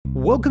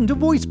Welcome to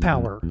Voice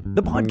Power,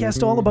 the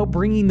podcast all about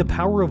bringing the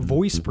power of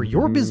voice for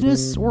your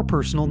business or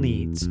personal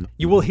needs.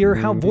 You will hear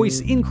how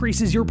voice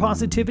increases your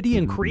positivity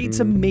and creates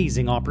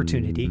amazing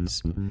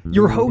opportunities.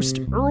 Your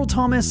host, Earl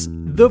Thomas,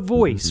 The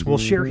Voice, will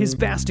share his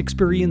vast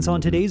experience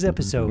on today's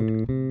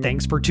episode.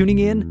 Thanks for tuning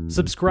in,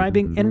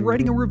 subscribing, and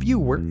writing a review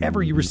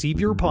wherever you receive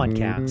your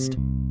podcast.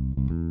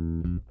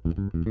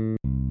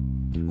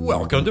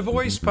 Welcome to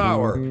Voice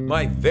Power.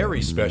 My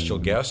very special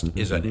guest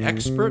is an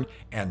expert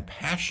and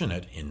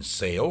passionate in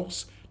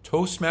sales,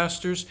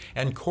 Toastmasters,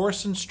 and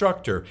course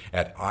instructor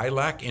at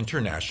ILAC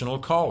International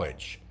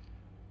College.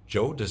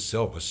 Joe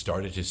DeSilva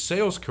started his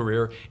sales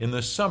career in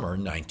the summer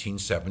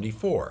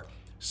 1974,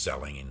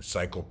 selling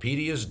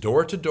encyclopedias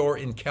door-to-door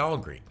in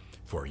Calgary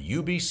for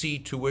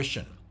UBC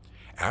tuition.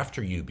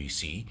 After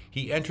UBC,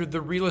 he entered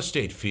the real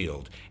estate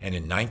field and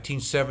in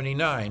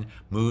 1979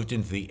 moved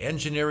into the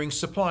engineering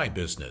supply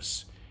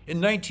business. In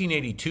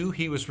 1982,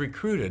 he was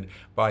recruited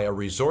by a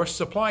resource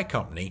supply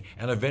company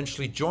and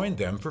eventually joined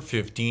them for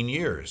 15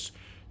 years.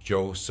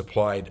 Joe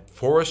supplied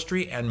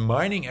forestry and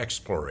mining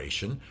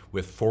exploration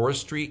with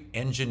forestry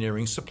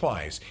engineering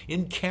supplies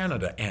in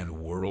Canada and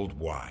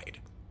worldwide.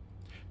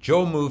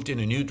 Joe moved in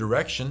a new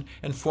direction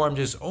and formed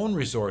his own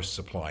resource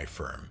supply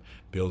firm,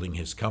 building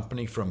his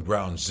company from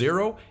ground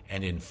zero,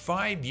 and in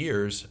 5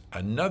 years,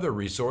 another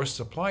resource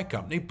supply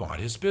company bought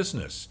his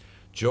business.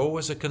 Joe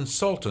was a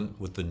consultant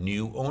with the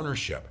new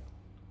ownership.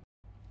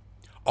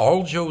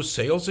 All Joe's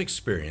sales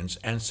experience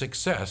and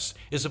success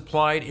is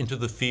applied into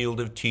the field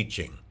of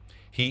teaching.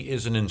 He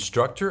is an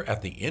instructor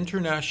at the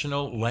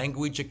International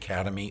Language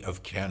Academy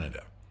of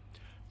Canada.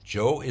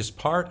 Joe is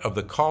part of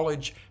the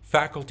college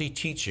faculty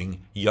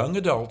teaching young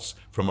adults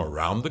from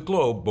around the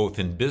globe, both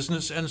in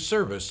business and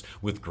service,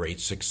 with great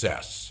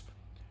success.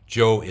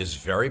 Joe is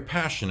very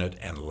passionate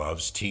and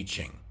loves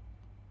teaching.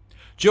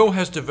 Joe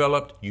has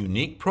developed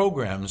unique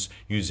programs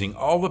using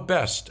all the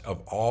best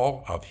of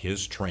all of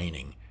his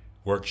training,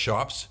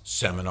 workshops,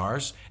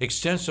 seminars,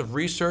 extensive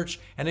research,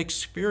 and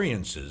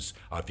experiences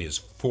of his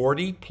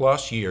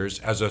 40-plus years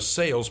as a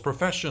sales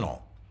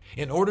professional,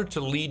 in order to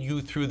lead you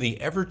through the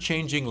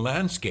ever-changing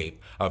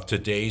landscape of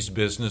today's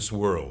business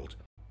world.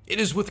 It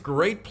is with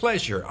great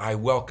pleasure I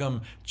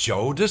welcome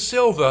Joe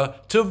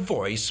DeSilva to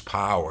Voice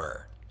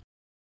Power.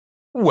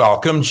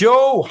 Welcome,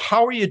 Joe.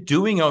 How are you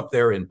doing out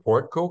there in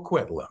Port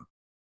Coquitlam?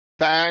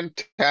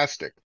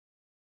 Fantastic.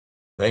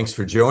 Thanks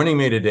for joining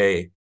me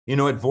today. You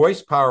know, at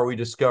Voice Power, we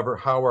discover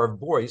how our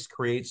voice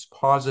creates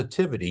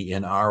positivity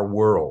in our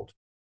world.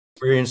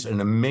 Experienced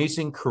an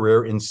amazing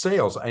career in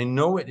sales. I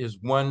know it is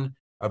one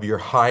of your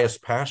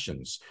highest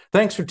passions.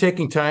 Thanks for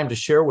taking time to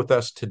share with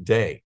us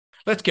today.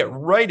 Let's get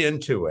right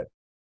into it.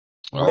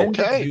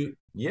 Okay.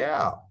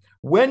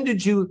 When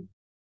did you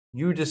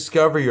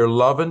discover your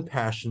love and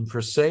passion for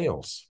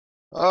sales?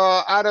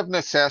 Out of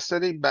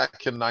necessity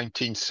back in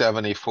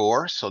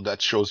 1974, so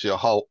that shows you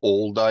how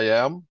old I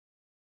am.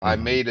 I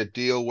made a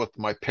deal with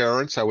my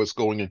parents. I was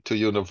going into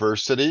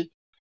university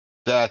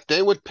that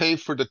they would pay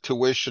for the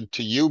tuition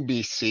to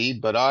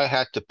UBC, but I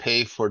had to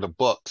pay for the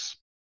books.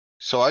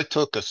 So I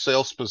took a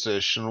sales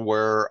position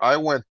where I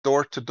went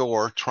door to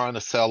door trying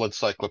to sell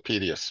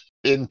encyclopedias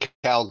in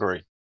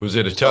Calgary. Was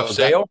it a tough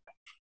sale?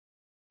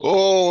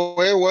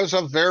 It was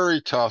a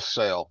very tough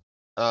sale.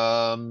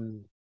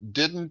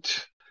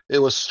 It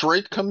was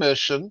straight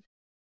commission.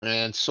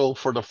 And so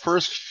for the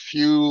first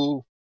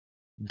few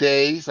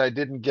days, I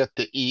didn't get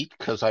to eat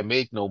because I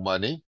made no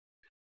money,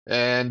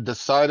 and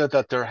decided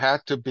that there had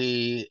to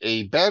be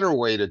a better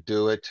way to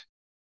do it.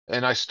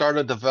 And I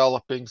started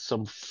developing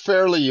some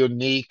fairly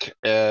unique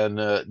and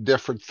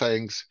different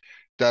things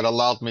that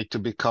allowed me to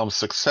become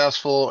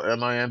successful.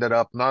 And I ended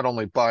up not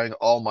only buying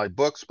all my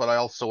books, but I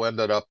also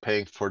ended up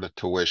paying for the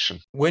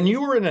tuition. When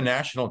you were in a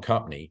national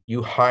company,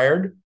 you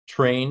hired,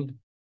 trained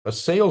a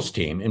sales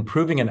team,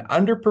 improving an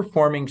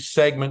underperforming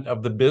segment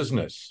of the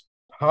business.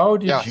 How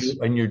did you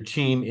and your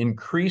team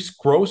increase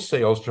gross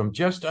sales from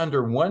just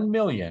under 1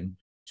 million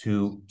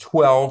to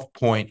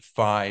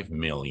 12.5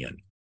 million?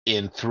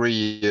 In 3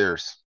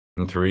 years.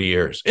 In 3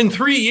 years. In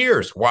 3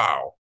 years.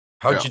 Wow.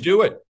 How'd you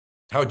do it?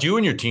 How'd you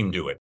and your team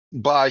do it?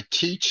 By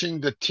teaching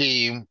the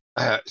team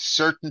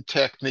certain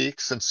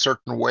techniques and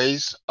certain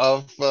ways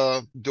of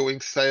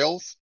doing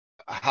sales,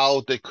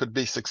 how they could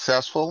be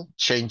successful,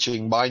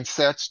 changing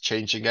mindsets,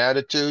 changing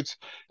attitudes,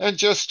 and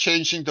just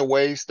changing the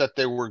ways that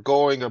they were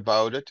going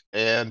about it.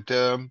 And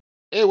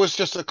it was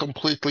just a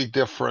completely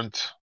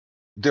different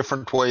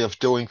way of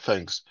doing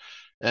things.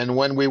 And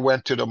when we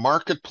went to the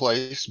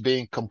marketplace,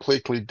 being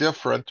completely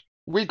different,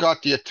 we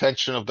got the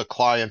attention of the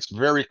clients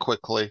very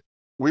quickly.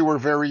 We were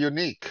very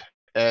unique.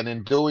 And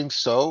in doing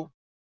so,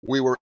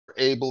 we were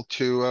able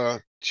to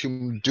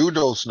do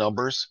those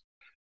numbers,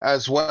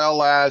 as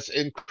well as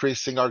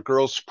increasing our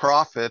gross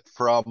profit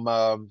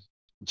from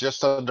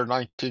just under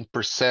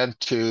 19%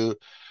 to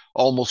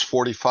almost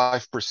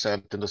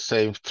 45% in the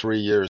same 3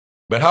 years.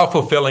 But how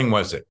fulfilling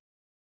was it?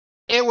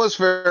 It was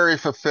very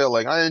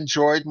fulfilling. I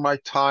enjoyed my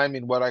time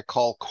in what I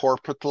call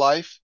corporate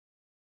life.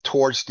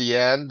 towards the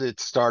end, it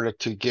started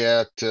to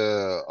get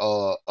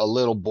a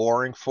little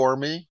boring for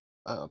me,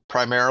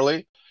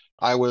 primarily.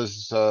 I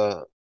was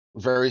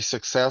very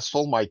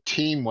successful. My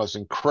team was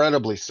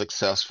incredibly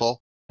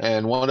successful.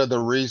 And one of the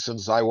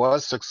reasons I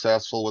was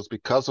successful was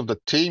because of the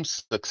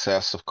team's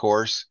success, of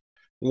course.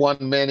 Won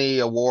many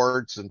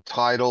awards and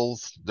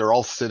titles. They're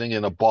all sitting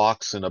in a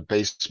box in a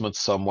basement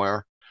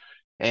somewhere.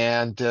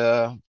 And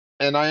I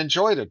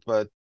enjoyed it,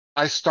 but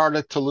I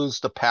started to lose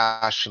the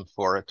passion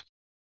for it.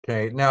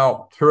 Okay.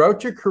 Now,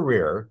 throughout your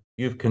career,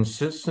 you've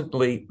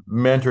consistently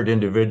mentored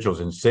individuals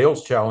in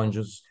sales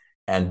challenges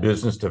and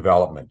business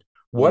development.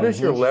 What is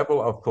your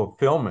level of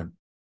fulfillment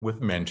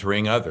with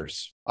mentoring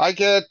others?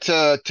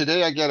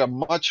 Today I get a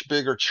much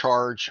bigger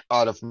charge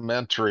out of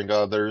mentoring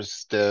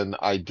others than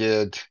I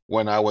did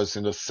when I was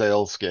in the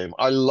sales game.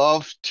 I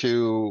love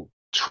to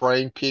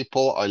train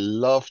people. I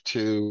love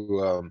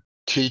to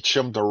teach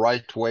them the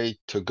right way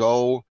to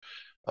go.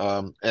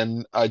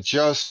 And I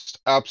just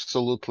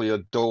absolutely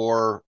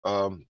adore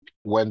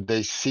when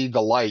they see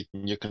the light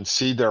and you can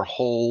see their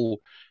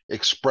whole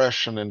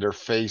expression in their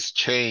face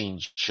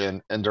change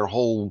and their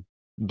whole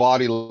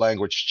body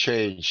language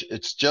change.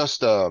 It's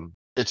just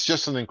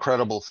an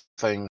incredible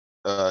thing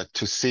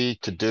to see,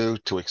 to do,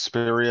 to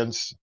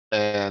experience.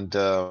 And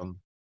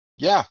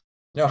yeah.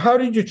 Now, how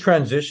did you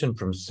transition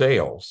from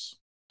sales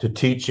to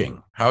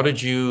teaching? How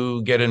did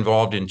you get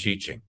involved in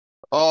teaching?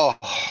 Oh,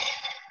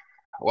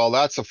 well,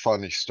 that's a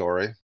funny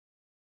story.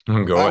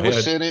 Go I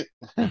was ahead.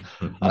 sitting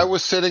I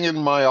was sitting in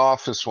my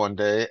office one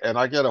day and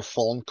I get a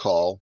phone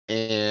call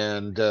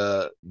and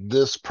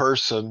this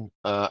person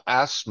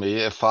asked me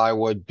if I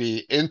would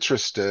be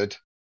interested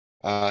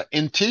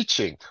in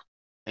teaching.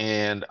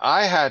 And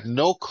I had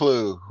no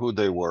clue who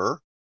they were.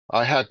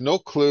 I had no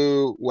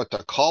clue what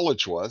the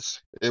college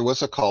was. It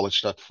was a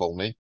college that phoned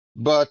me.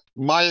 But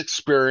my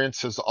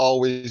experience has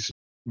always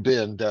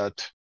been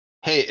that,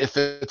 hey, if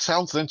it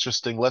sounds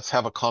interesting, let's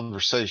have a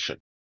conversation.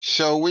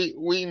 So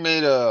we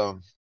made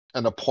an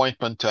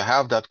appointment to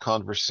have that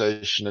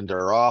conversation in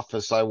their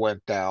office. I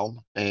went down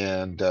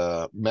and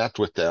met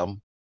with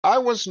them. I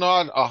was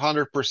not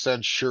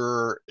 100%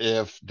 sure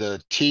if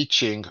the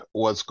teaching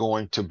was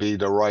going to be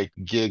the right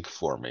gig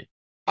for me.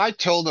 I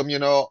told them,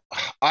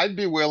 I'd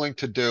be willing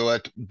to do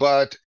it,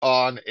 but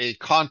on a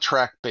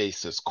contract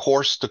basis,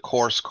 course to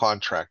course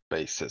contract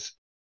basis.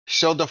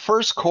 So the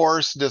first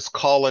course this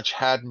college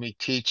had me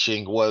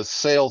teaching was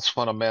sales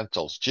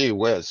fundamentals. Gee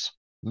whiz,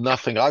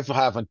 nothing I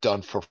haven't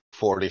done for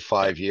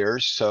 45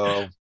 years.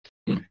 So,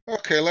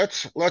 okay,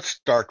 let's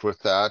start with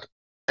that.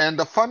 And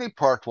the funny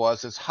part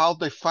is how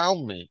they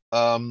found me.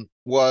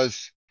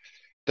 Was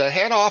the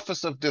head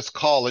office of this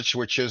college,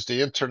 which is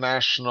the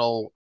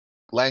International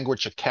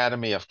Language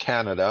Academy of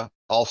Canada,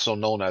 also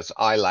known as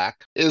ILAC,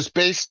 is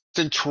based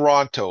in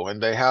Toronto,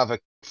 and they have a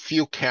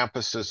few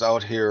campuses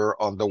out here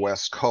on the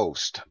West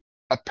Coast.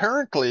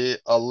 Apparently,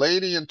 a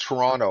lady in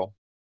Toronto,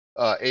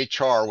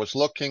 HR, was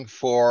looking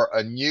for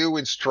a new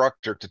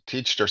instructor to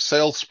teach their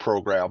sales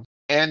program.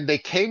 And they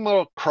came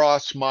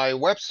across my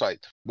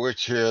website,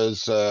 which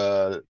is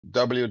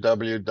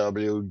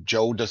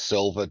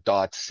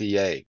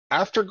www.joedasilva.ca.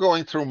 After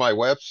going through my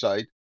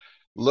website,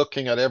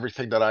 looking at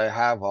everything that I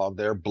have on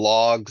there,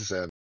 blogs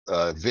and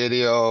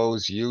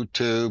videos,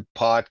 YouTube,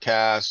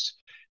 podcasts,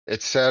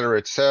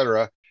 etc.,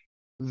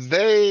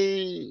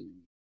 they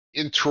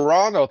in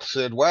Toronto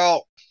said,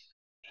 well,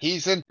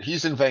 he's in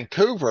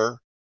Vancouver.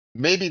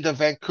 Maybe the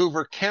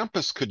Vancouver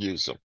campus could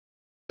use him.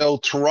 So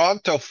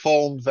Toronto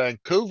phoned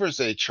Vancouver's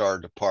HR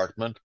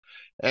department,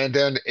 and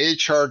then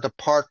HR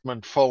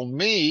department phoned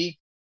me,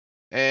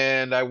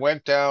 and I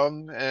went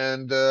down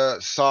and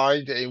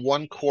signed a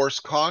one-course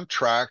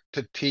contract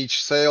to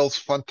teach sales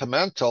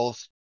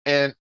fundamentals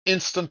and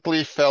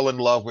instantly fell in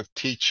love with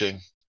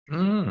teaching.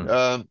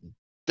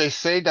 They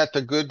say that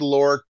the good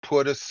Lord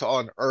put us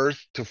on earth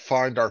to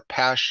find our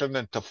passion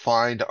and to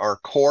find our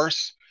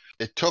course.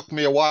 It took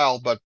me a while,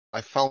 but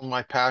I found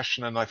my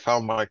passion and I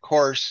found my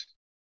course.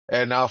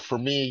 And now for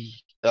me,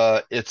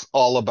 it's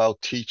all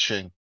about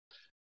teaching.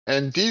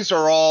 And these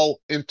are all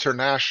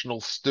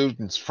international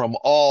students from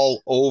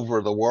all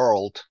over the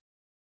world,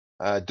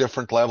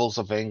 different levels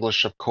of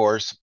English, of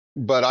course.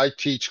 But I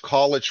teach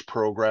college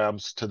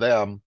programs to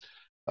them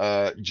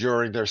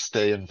during their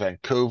stay in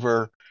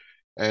Vancouver.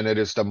 And it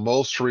is the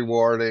most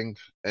rewarding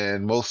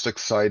and most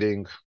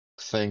exciting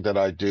thing that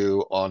I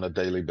do on a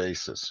daily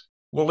basis.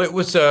 Well, it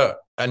was a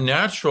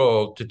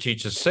natural to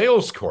teach a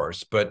sales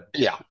course, but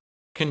yeah,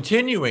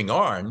 continuing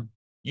on,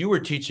 you were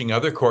teaching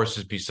other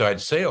courses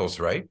besides sales,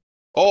 right?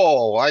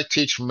 Oh, I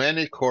teach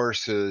many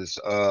courses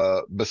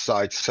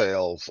besides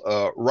sales.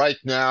 Right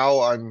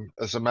now,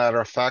 as a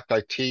matter of fact,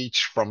 I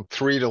teach from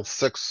 3 till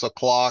 6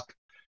 o'clock.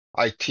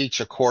 I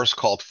teach a course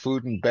called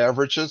Food and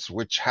Beverages,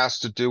 which has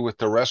to do with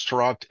the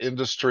restaurant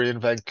industry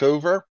in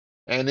Vancouver.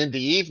 And in the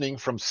evening,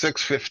 from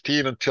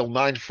 6:15 until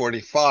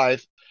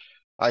 9:45,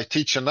 I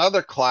teach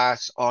another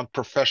class on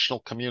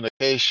professional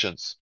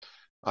communications.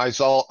 I've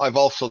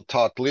also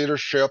taught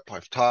leadership.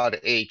 I've taught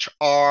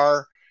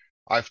HR.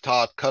 I've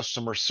taught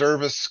customer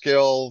service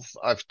skills.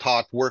 I've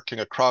taught working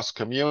across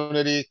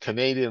community,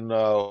 Canadian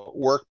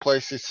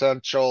workplace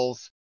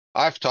essentials.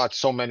 I've taught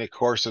so many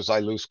courses, I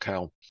lose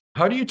count.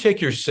 How do you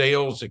take your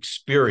sales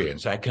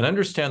experience? I can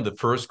understand the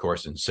first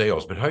course in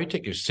sales, but how do you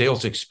take your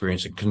sales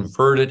experience and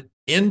convert it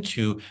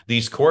into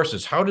these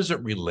courses? How does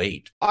it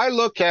relate? I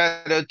look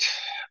at it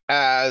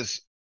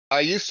as I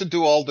used to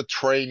do all the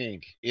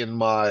training in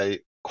my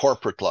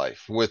corporate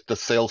life with the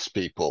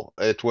salespeople.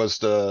 It was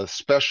the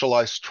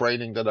specialized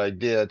training that I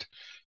did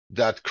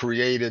that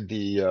created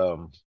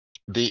the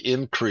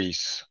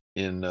increase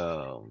in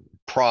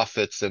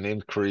profits and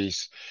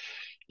increase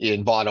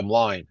in bottom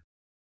line.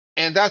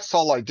 And that's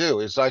all I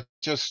do is I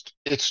just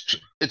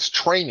it's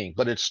training,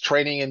 but it's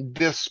training in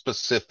this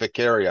specific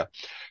area.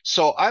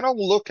 So I don't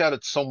look at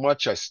it so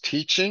much as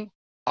teaching.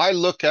 I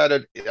look at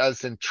it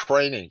as in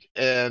training.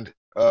 And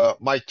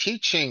my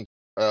teaching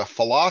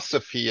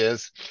philosophy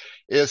is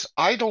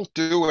I don't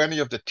do any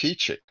of the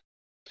teaching.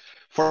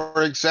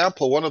 For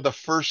example, one of the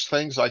first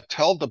things I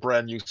tell the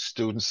brand new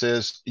students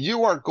is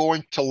you are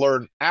going to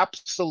learn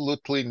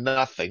absolutely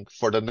nothing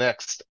for the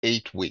next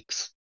 8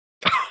 weeks.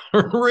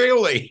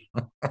 Really?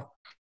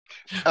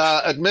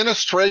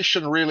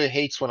 Administration really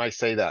hates when I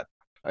say that.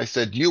 I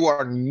said, you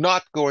are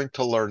not going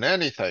to learn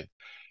anything.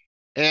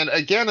 And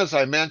again, as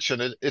I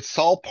mentioned, it's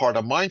all part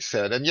of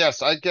mindset. And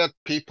yes, I get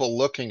people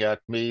looking at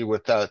me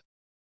with that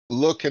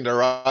look in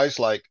their eyes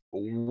like,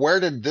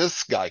 where did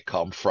this guy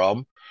come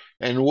from?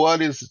 And what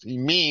does he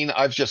mean?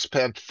 I've just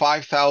spent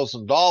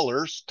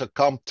 $5,000 to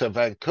come to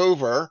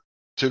Vancouver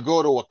to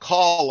go to a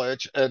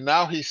college. And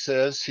now he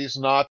says he's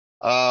not,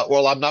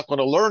 well, I'm not going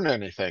to learn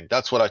anything.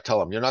 That's what I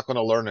tell him. You're not going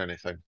to learn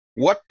anything.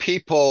 What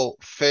people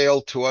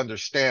fail to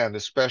understand,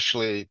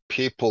 especially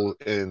people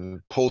in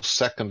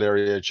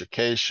post-secondary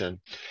education,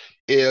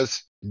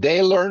 is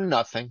they learn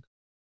nothing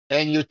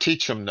and you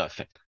teach them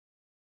nothing.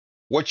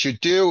 What you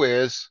do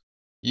is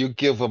you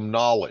give them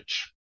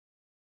knowledge.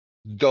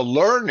 The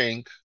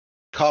learning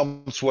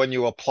comes when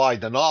you apply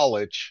the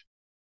knowledge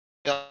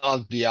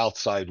on the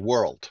outside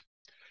world.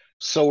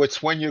 So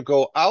it's when you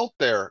go out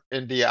there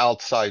in the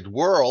outside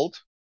world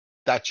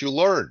that you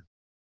learn.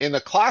 In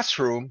a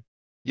classroom,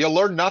 you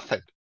learn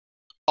nothing.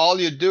 All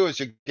you do is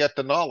you get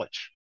the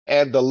knowledge,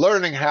 and the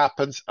learning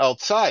happens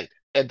outside.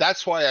 And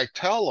that's why I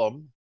tell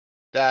them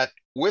that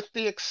with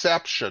the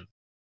exception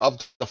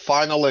of the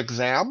final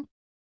exam,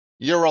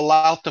 you're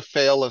allowed to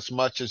fail as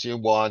much as you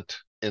want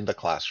in the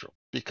classroom,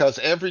 because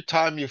every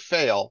time you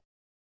fail,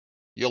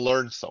 you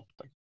learn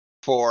something.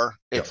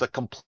 It's a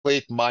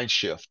complete mind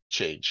shift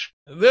change.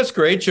 That's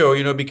great,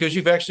 Joe, because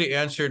you've actually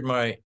answered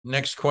my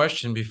next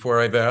question before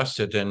I've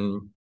asked it.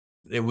 And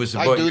it was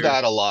about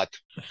that a lot.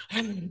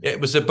 It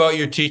was about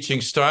your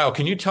teaching style.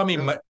 Can you tell me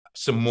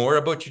some more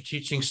about your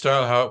teaching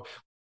style?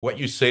 What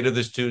you say to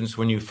the students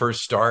when you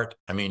first start?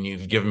 I mean,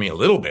 you've given me a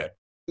little bit.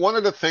 One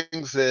of the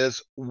things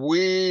is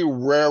we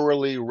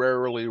rarely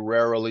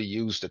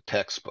use the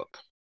textbook.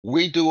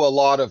 We do a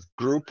lot of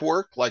group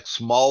work, like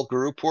small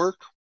group work,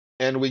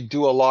 and we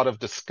do a lot of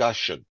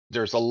discussion.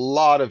 There's a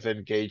lot of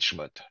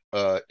engagement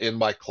in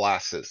my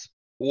classes.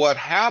 What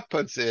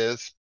happens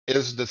is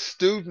the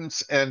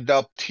students end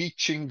up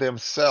teaching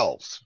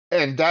themselves.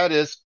 And that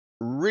is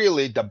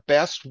really the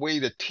best way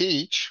to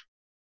teach,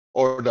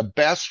 or the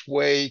best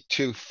way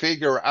to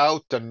figure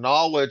out the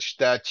knowledge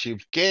that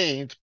you've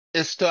gained,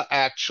 is to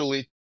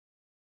actually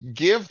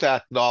give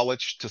that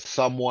knowledge to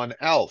someone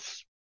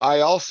else.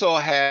 I also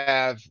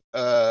have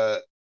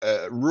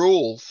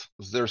rules.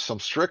 There's some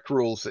strict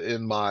rules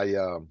in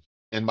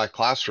my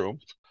classroom.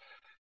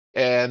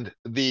 And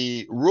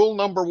the rule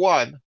number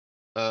one,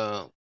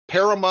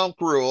 paramount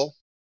rule,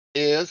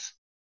 is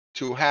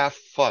to have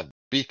fun.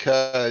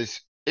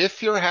 Because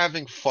if you're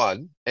having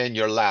fun and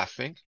you're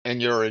laughing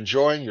and you're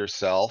enjoying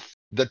yourself,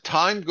 the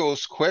time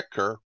goes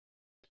quicker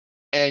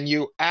and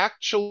you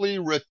actually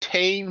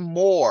retain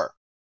more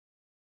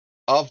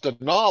of the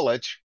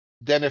knowledge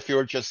than if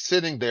you're just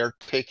sitting there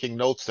taking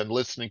notes and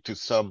listening to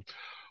some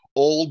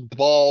old,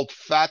 bald,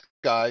 fat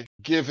guy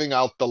giving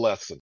out the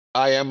lesson.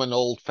 I am an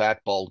old,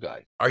 fat, bald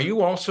guy. Are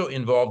you also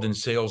involved in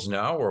sales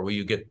now, or will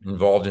you get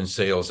involved in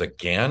sales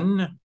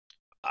again?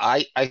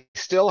 I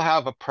still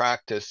have a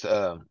practice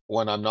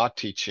when I'm not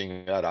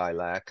teaching at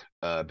ILAC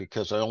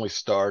because I only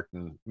start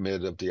in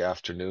mid of the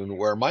afternoon,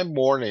 where my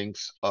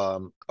mornings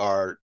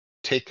are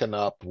taken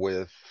up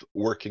with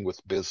working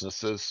with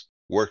businesses,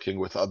 working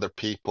with other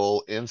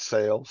people in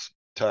sales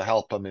to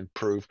help them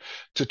improve,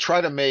 to try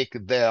to make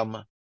them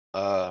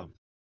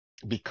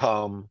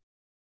become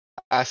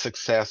as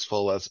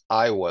successful as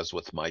I was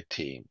with my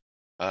team.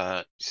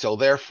 So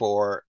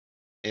therefore,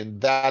 in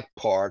that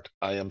part,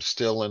 I am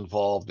still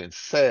involved in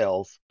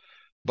sales,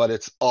 but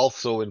it's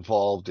also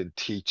involved in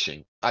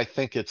teaching. I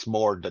think it's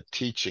more the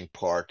teaching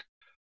part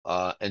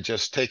and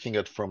just taking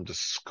it from the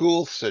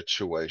school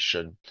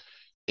situation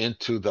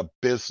into the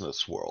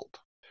business world.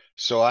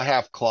 So I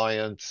have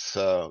clients,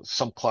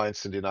 some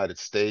clients in the United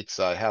States.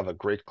 I have a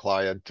great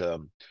client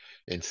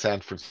in San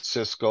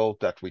Francisco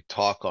that we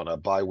talk on a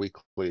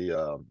biweekly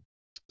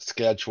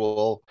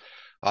schedule.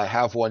 I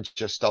have one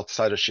just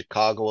outside of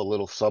Chicago, a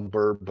little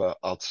suburb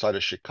outside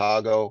of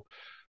Chicago.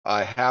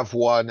 I have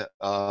one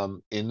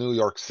in New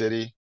York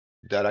City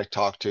that I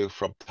talk to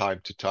from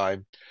time to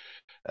time.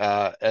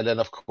 And then,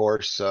 of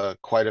course,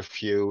 quite a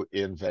few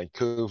in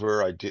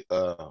Vancouver.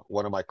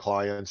 One of my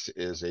clients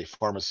is a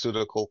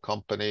pharmaceutical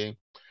company.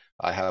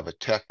 I have a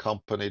tech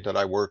company that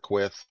I work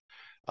with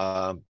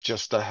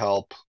just to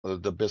help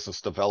the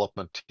business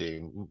development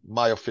team.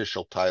 My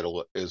official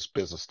title is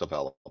business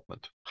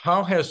development.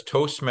 How has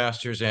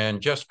Toastmasters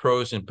and Just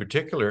Pros in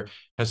particular,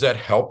 has that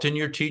helped in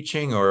your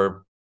teaching,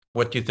 or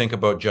what do you think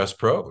about Just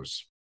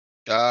Pros?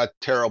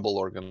 Terrible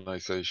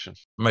organization.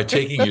 Am I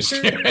taking you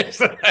serious?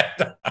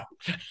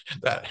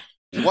 that,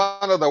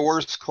 One of the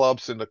worst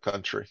clubs in the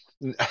country.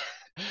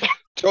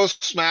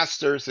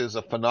 Toastmasters is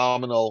a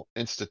phenomenal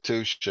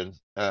institution.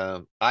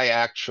 I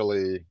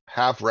actually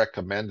have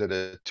recommended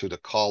it to the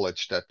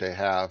college that they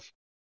have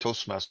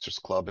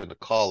Toastmasters Club in the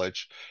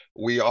college.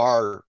 We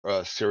are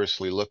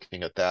seriously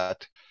looking at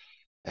that.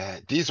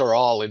 These are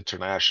all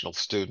international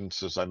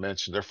students, as I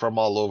mentioned. They're from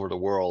all over the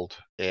world,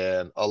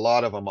 and a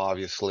lot of them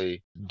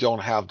obviously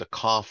don't have the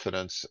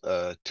confidence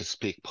to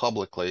speak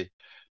publicly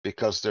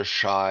because they're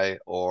shy,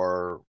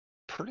 or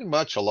pretty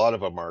much a lot of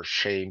them are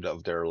ashamed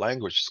of their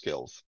language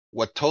skills.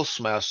 What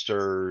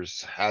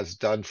Toastmasters has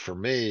done for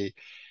me,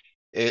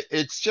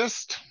 it's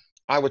just,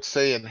 I would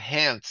say,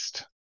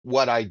 enhanced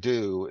what I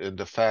do in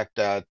the fact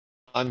that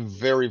I'm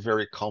very,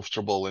 very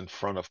comfortable in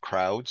front of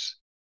crowds.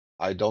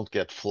 I don't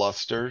get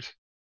flustered.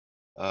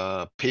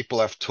 People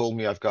have told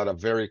me I've got a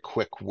very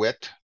quick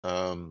wit.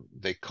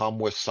 They come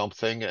with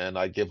something and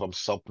I give them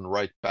something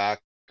right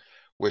back,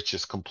 which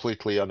is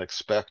completely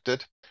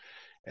unexpected.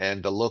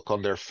 And the look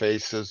on their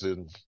faces,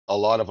 and a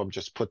lot of them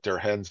just put their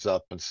hands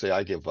up and say,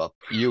 I give up,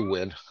 you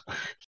win.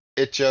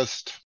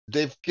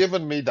 They've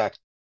given me that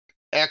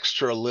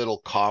extra little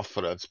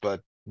confidence,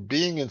 but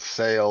being in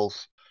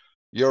sales,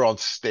 you're on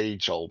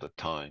stage all the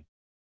time.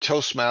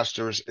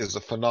 Toastmasters is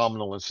a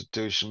phenomenal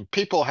institution.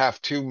 People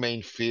have two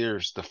main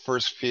fears. The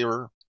first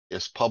fear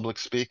is public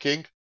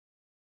speaking,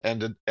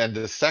 and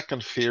the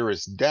second fear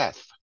is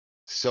death.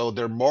 So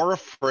they're more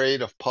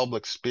afraid of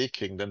public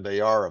speaking than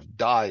they are of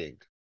dying,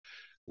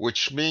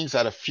 which means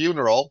at a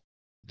funeral,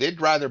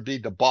 they'd rather be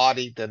the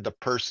body than the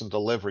person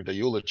delivering the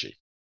eulogy,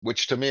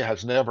 which to me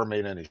has never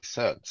made any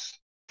sense.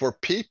 For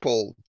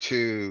people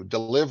to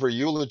deliver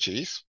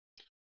eulogies,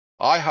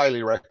 I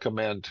highly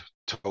recommend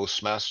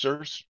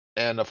Toastmasters.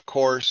 And of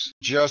course,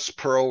 Just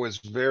Pro is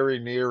very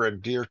near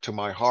and dear to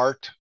my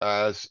heart,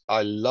 as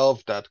I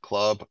love that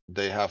club.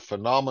 They have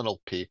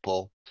phenomenal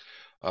people,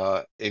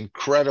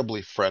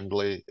 incredibly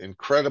friendly,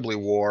 incredibly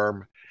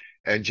warm,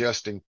 and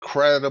just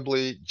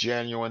incredibly,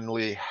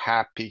 genuinely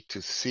happy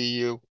to see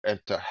you and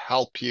to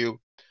help you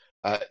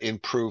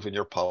improve in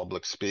your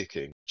public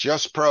speaking.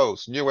 Just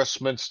Pros, New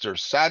Westminster,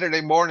 Saturday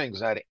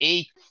mornings at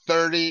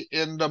 8:30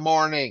 in the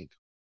morning.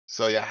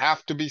 So you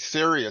have to be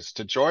serious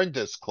to join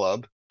this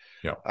club.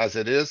 yeah. As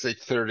it is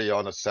 8:30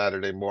 on a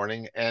Saturday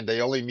morning, and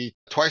they only meet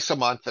twice a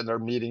month, and their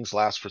meetings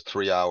last for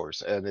 3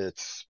 hours. And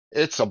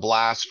it's a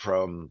blast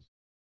from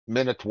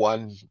minute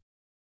 1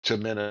 to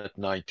minute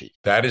 90.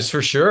 That is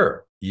for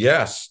sure.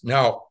 Yes.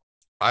 Now,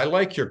 I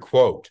like your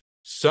quote.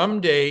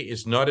 Someday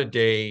is not a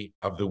day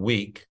of the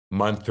week,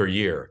 month, or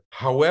year.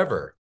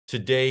 However,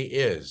 today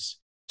is.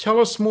 Tell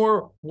us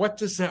more. What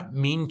does that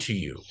mean to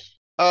you?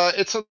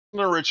 It's an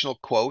original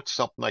quote,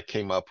 something I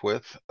came up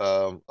with,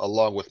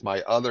 along with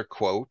my other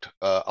quote.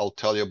 I'll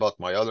tell you about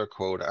my other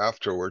quote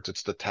afterwards.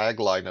 It's the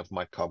tagline of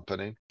my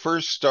company.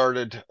 First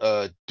started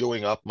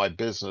doing up my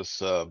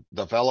business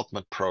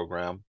development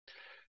program,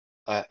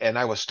 and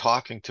I was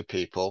talking to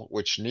people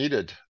which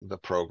needed the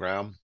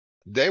program.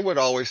 They would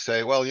always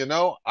say,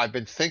 well, I've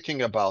been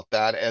thinking about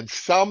that, and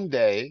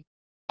someday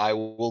I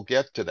will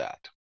get to that.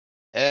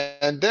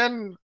 And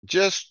then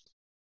just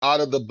out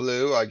of the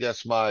blue, I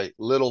guess my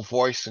little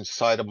voice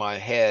inside of my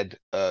head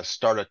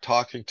started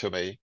talking to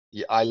me.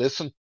 I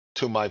listened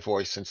to my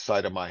voice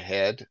inside of my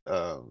head,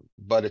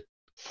 but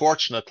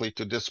fortunately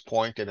to this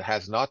point, it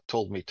has not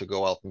told me to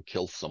go out and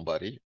kill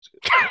somebody.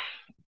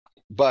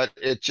 But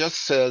it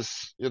just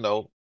says,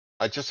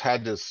 I just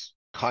had this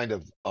kind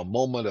of a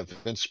moment of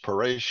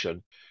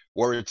inspiration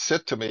where it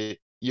said to me,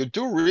 you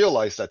do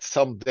realize that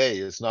someday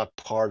is not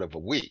part of a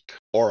week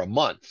or a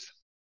month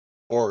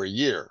or a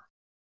year.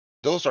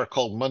 Those are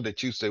called Monday,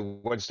 Tuesday,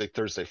 Wednesday,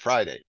 Thursday,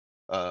 Friday.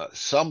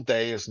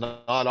 Someday is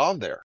not on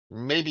there.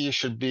 Maybe you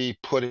should be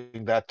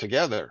putting that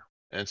together.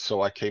 And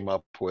so I came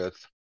up with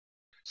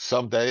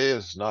someday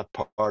is not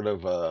part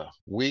of a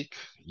week,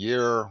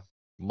 year,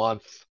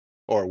 month,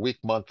 or week,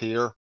 month,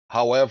 year.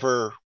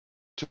 However,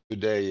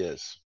 today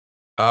is.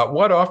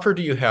 What offer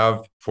do you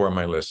have for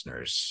my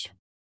listeners?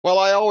 Well,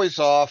 I always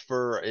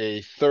offer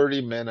a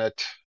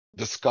 30-minute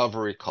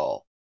discovery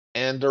call.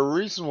 And the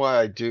reason why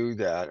I do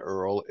that,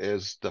 Earl,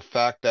 is the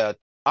fact that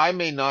I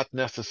may not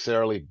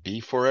necessarily be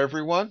for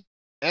everyone,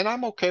 and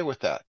I'm okay with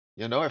that.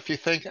 If you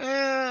think,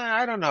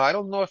 I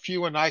don't know if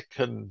you and I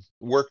can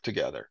work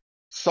together.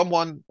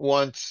 Someone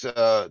once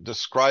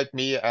described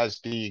me as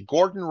the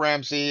Gordon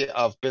Ramsay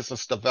of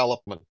business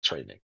development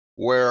training,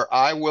 where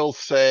I will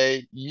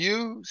say,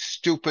 "You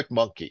stupid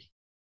monkey.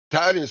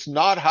 That is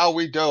not how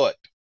we do it."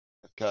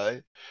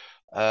 Okay.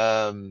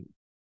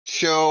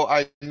 So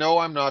I know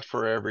I'm not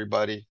for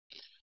everybody,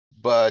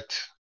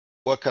 but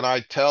what can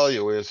I tell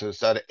you is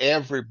that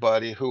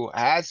everybody who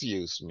has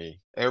used me,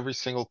 every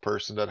single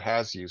person that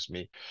has used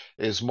me,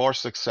 is more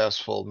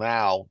successful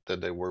now than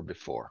they were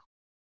before.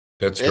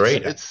 That's It's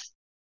great. it's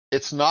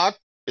it's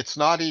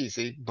not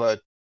easy, but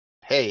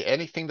hey,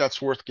 anything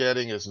that's worth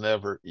getting is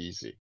never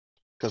easy.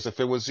 Because if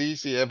it was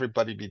easy,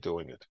 everybody'd be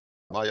doing it.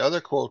 My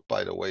other quote,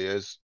 by the way,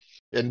 is,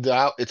 and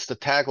now it's the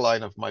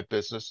tagline of my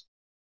business: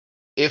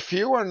 if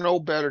you are no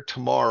better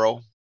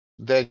tomorrow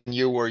than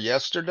you were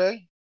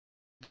yesterday,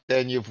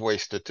 then you've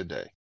wasted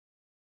today.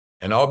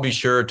 And I'll be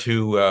sure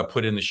to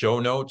put in the show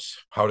notes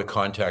how to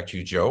contact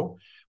you, Joe.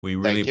 We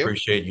really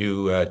appreciate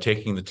you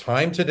taking the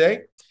time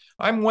today.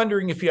 I'm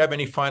wondering if you have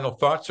any final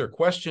thoughts or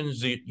questions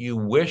that you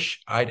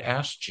wish I'd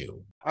asked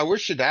you. I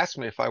wish you'd asked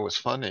me if I was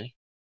funny.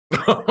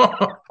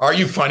 Are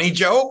you funny,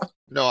 Joe?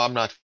 No, I'm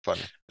not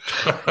funny.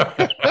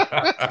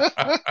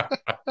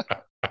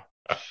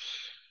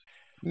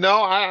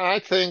 No,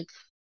 I think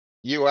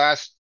you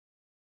asked.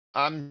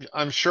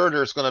 I'm sure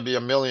there's going to be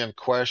a million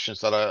questions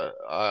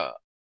that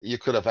you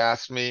could have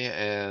asked me,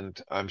 and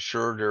I'm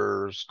sure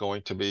there's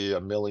going to be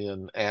a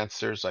million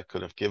answers I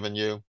could have given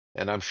you.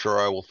 And I'm sure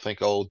I will think,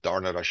 "Oh,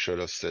 darn it, I should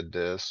have said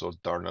this. Oh,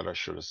 darn it, I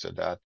should have said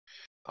that."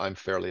 I'm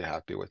fairly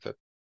happy with it.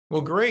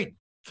 Well, great.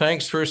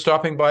 Thanks for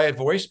stopping by at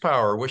Voice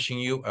Power. Wishing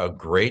you a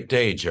great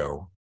day,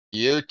 Joe.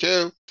 You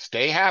too.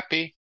 Stay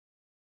happy.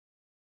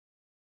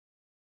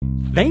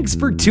 Thanks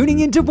for tuning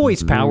into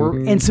Voice Power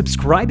and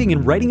subscribing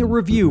and writing a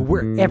review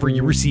wherever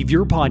you receive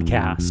your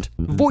podcast.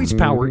 Voice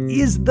Power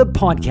is the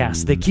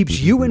podcast that keeps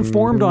you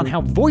informed on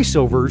how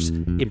voiceovers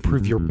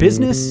improve your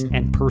business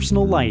and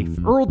personal life.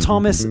 Earl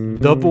Thomas,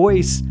 The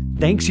Voice,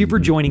 thanks you for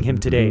joining him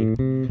today.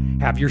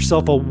 Have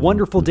yourself a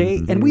wonderful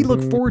day, and we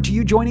look forward to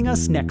you joining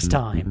us next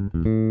time.